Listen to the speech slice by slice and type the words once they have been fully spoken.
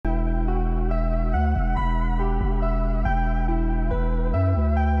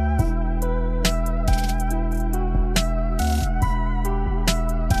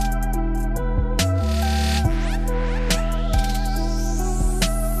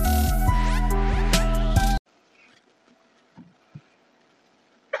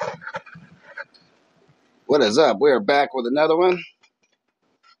What is up? We are back with another one.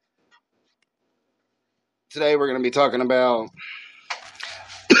 Today we're going to be talking about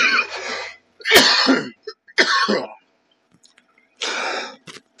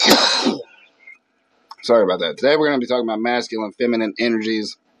sorry about that. Today we're going to be talking about masculine, feminine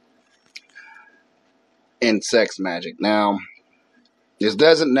energies in sex magic. Now, this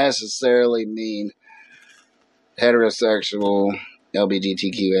doesn't necessarily mean heterosexual,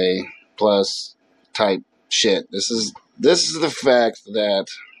 LGBTQA plus type shit. This is the fact that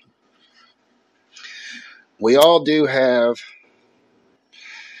we all do have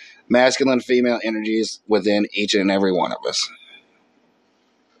masculine, female energies within each and every one of us.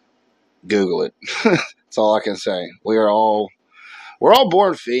 Google it. That's all I can say. We're all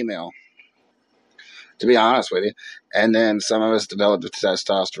born female, to be honest with you. And then some of us develop the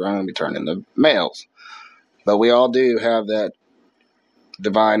testosterone and we turn into males. But we all do have that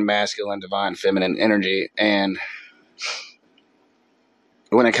divine masculine, divine feminine energy. And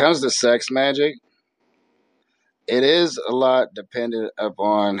when it comes to sex magic, it is a lot dependent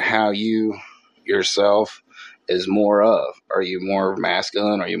upon how you yourself is more of. Are you more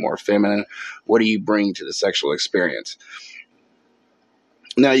masculine? Are you more feminine? What do you bring to the sexual experience?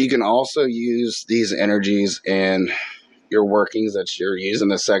 Now, you can also use these energies in your workings that you're using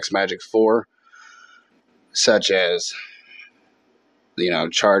the sex magic for, such as,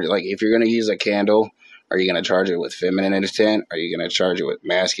 charge. Like if you're going to use a candle, are you going to charge it with feminine intent? Are you going to charge it with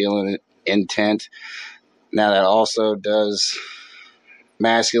masculine intent? Now, that also does,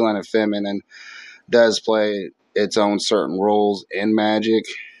 masculine and feminine does play its own certain roles in magic.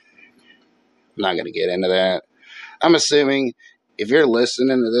 I'm not going to get into that. I'm assuming if you're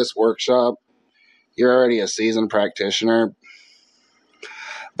listening to this workshop, you're already a seasoned practitioner.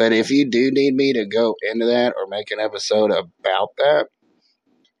 But if you do need me to go into that or make an episode about that,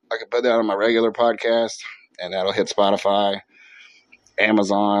 I can put that on my regular podcast, and that'll hit Spotify,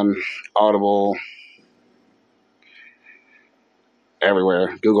 Amazon, Audible,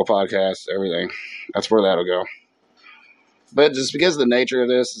 everywhere, Google Podcasts, everything. That's where that'll go. But just because of the nature of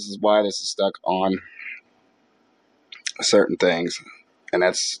this is why this is stuck on certain things. And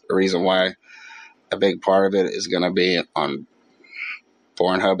that's the reason why a big part of it is going to be on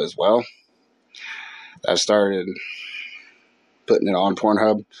Pornhub as well. I started putting it on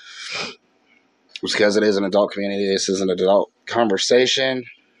Pornhub because it is an adult community. This is an adult conversation.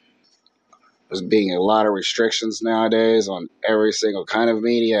 There's being a lot of restrictions nowadays on every single kind of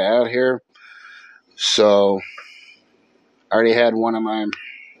media out here. So I already had one of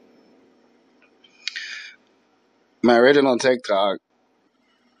my original TikTok.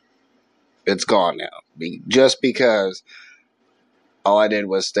 It's gone now. Just because all I did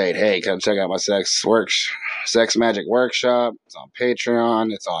was state, hey, come check out my sex magic workshop. It's on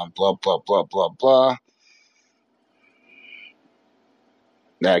Patreon. It's on blah, blah, blah, blah, blah.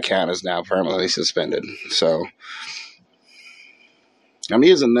 That account is now permanently suspended. So I'm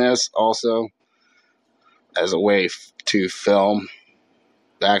using this also as a way to film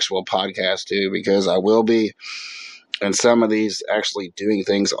the actual podcast too, because I will be in some of these actually doing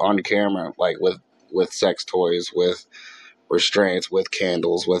things on camera, like with sex toys, with restraints, with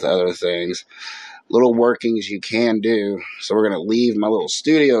candles, with other things, little workings you can do. So we're going to leave my little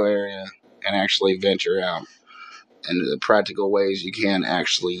studio area and actually venture out into the practical ways you can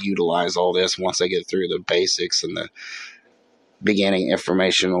actually utilize all this once I get through the basics and the beginning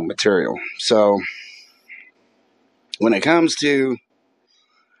informational material. So when it comes to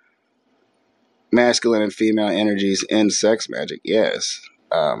masculine and female energies in sex magic, yes.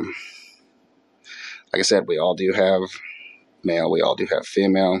 Like I said, we all do have male, we all do have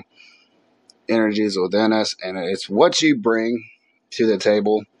female energies within us, and it's what you bring to the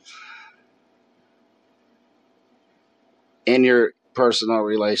table in your personal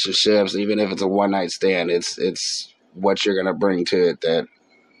relationships. Even if it's a one-night stand, it's what you're going to bring to it that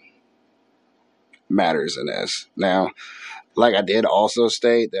matters in this. Now, like I did also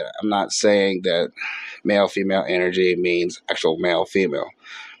state that I'm not saying that male-female energy means actual male-female,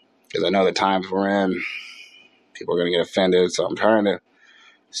 because I know the times we're in, people are going to get offended, so I'm trying to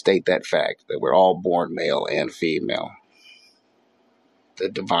state that fact, that we're all born male and female. The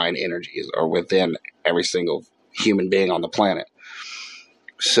divine energies are within every single human being on the planet.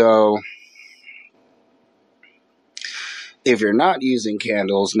 So if you're not using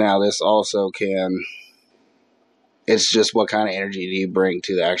candles, now this also can, it's just what kind of energy do you bring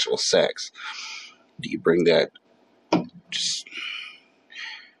to the actual sex? Do you bring that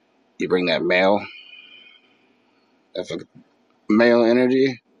male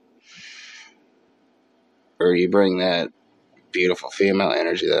energy, or you bring that beautiful female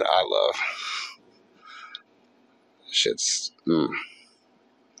energy that I love? Shit's.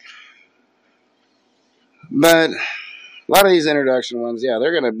 But a lot of these introduction ones, yeah,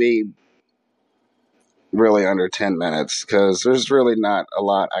 they're going to be really under 10 minutes because there's really not a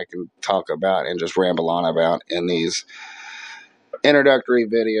lot I can talk about and just ramble on about in these introductory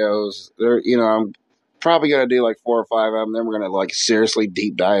videos. I'm probably going to do like 4 or 5 of them. Then we're going to like seriously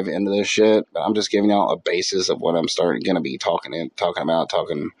deep dive into this shit. But I'm just giving y'all a basis of what I'm going to be talking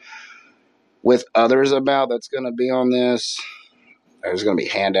with others about that's going to be on this. There's going to be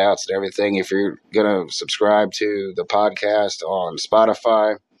handouts and everything. If you're going to subscribe to the podcast on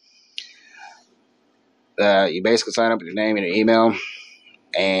Spotify, you basically sign up with your name and your email.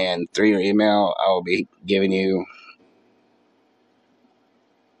 And through your email, I will be giving you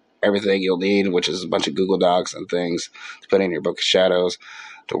everything you'll need, which is a bunch of Google Docs and things to put in your Book of Shadows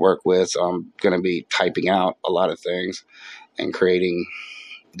to work with. So I'm going to be typing out a lot of things and creating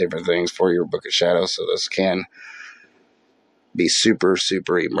different things for your Book of Shadows. So this can be super,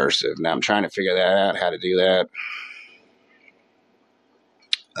 super immersive. Now I'm trying to figure that out, how to do that.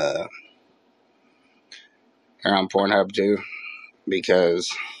 Here on Pornhub too, because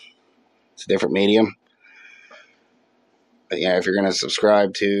it's a different medium. But yeah, if you're going to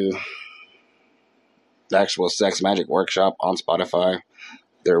subscribe to the actual Sex Magic Workshop on Spotify,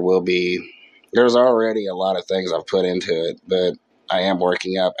 there's already a lot of things I've put into it, but I am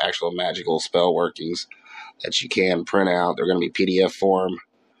working up actual magical spell workings that you can print out. They're going to be PDF form.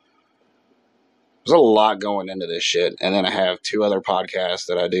 There's a lot going into this shit. And then I have 2 other podcasts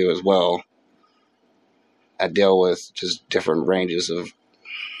that I do as well. I deal with just different ranges of,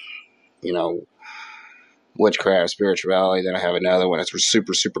 witchcraft, spirituality. Then I have another one that's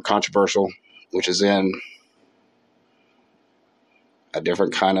super, super controversial, which is in a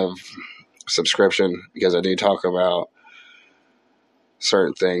different kind of subscription because I do talk about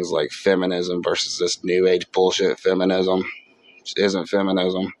certain things like feminism versus this new age bullshit feminism, which isn't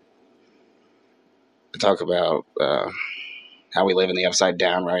feminism. I talk about how we live in the upside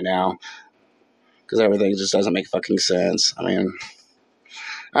down right now because everything just doesn't make fucking sense. I mean,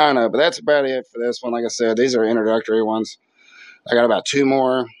 I don't know, but that's about it for this one. Like I said, these are introductory ones. I got about 2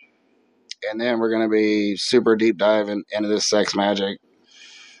 more, and then we're going to be super deep diving into this sex magic,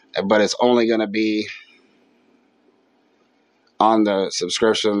 but it's only going to be on the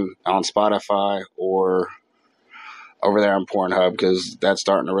subscription on Spotify or over there on Pornhub because that's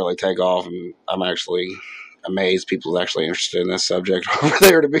starting to really take off, and I'm actually amazed people are actually interested in this subject over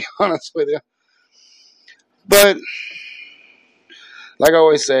there, to be honest with you. But like I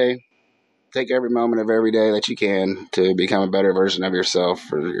always say, take every moment of every day that you can to become a better version of yourself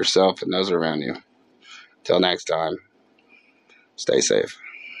for yourself and those around you. Till next time, stay safe.